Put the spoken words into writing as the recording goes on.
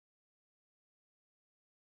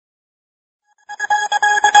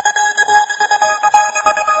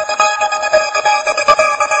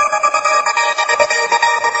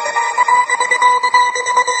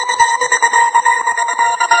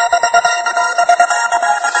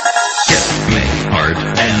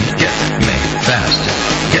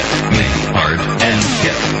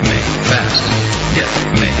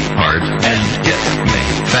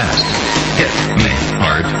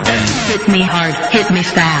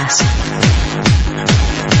fast.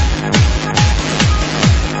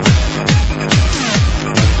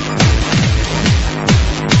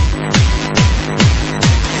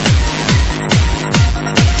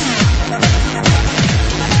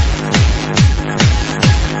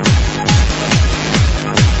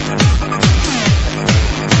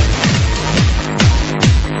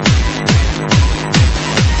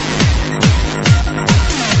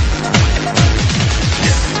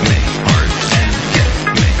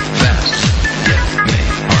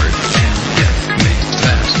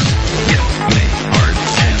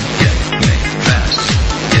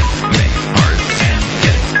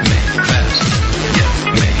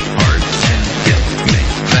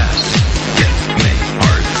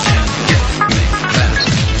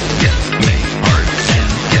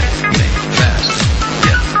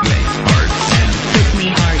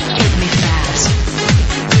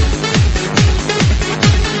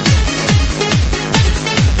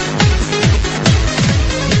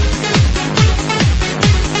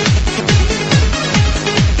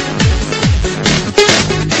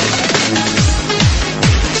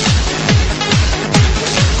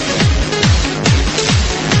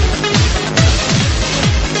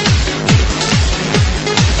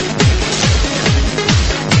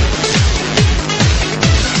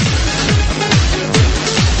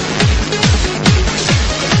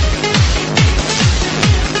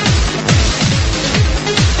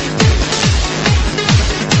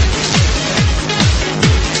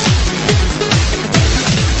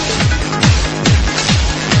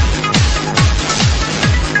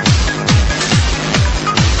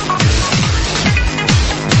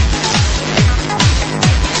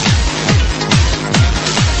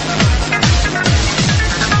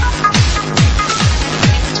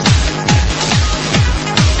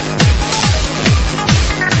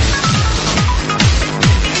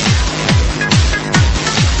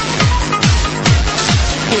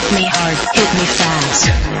 Hit me hard, hit me fast.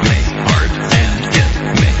 Hit me hard and hit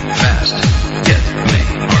me fast. Hit me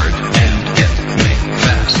hard and hit me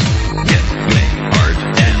fast. Hit me hard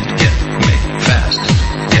and hit me fast.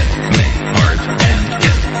 Hit me hard and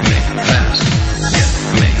hit me fast. Hit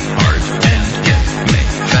me hard and hit me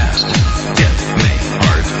fast. Hit me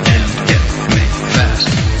hard and hit me fast.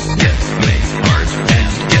 Hit me hard and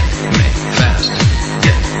hit me fast.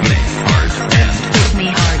 Hit me hard and Hit me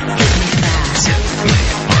hard, hit me fast. hit me hard and hit me fast. Hit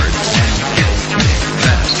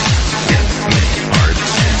me hard and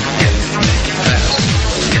hit me fast. Hit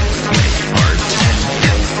me hard and hit me fast. Hit me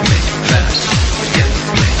hard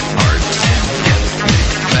and hit me fast. Hit me hard and hit me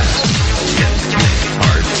fast. Hit me hard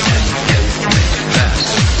and hit me fast.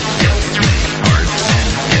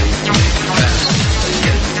 Hit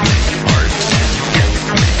me hard and hit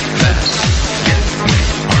me fast.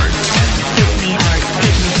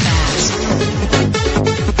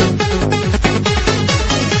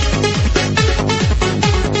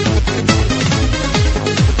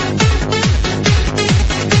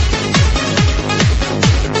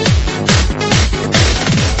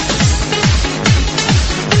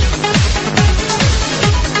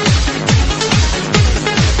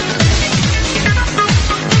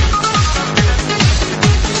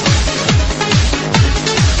 me hard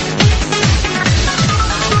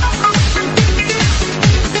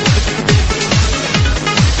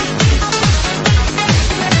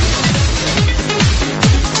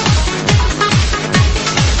and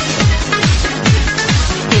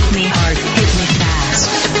Hit me hard, hit me fast. Hit me hard, hit me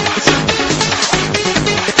fast.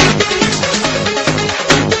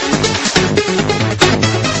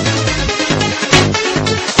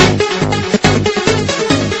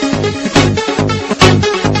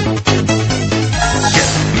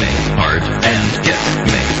 Hit me hard and hit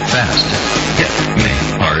me fast. Hit me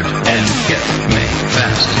hard and hit me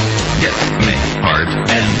fast. Hit me hard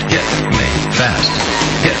and hit me fast.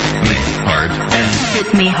 Hit me hard and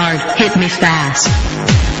Hit me hard, hit me fast.